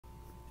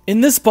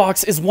In this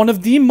box is one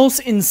of the most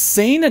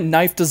insane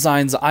knife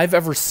designs I've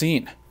ever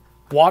seen.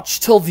 Watch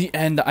till the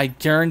end, I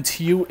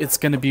guarantee you it's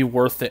going to be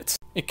worth it.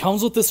 It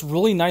comes with this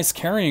really nice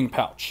carrying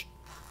pouch.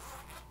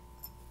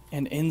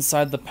 And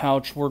inside the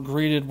pouch, we're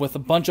greeted with a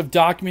bunch of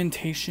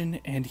documentation,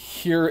 and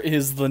here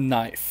is the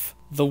knife.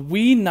 The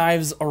WE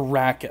Knives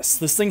Arrakis.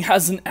 This thing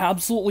has an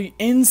absolutely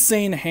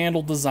insane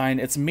handle design.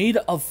 It's made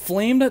of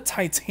flamed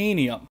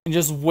titanium. And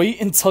just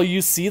wait until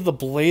you see the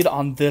blade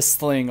on this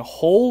thing.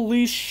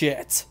 Holy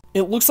shit.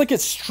 It looks like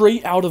it's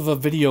straight out of a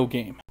video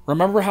game.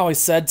 Remember how I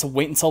said to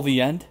wait until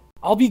the end?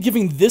 I'll be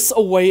giving this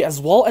away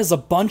as well as a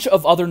bunch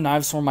of other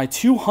knives for my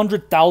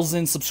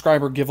 200,000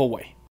 subscriber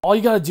giveaway. All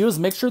you gotta do is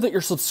make sure that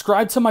you're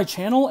subscribed to my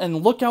channel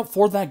and look out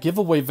for that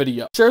giveaway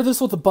video. Share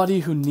this with a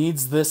buddy who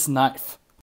needs this knife.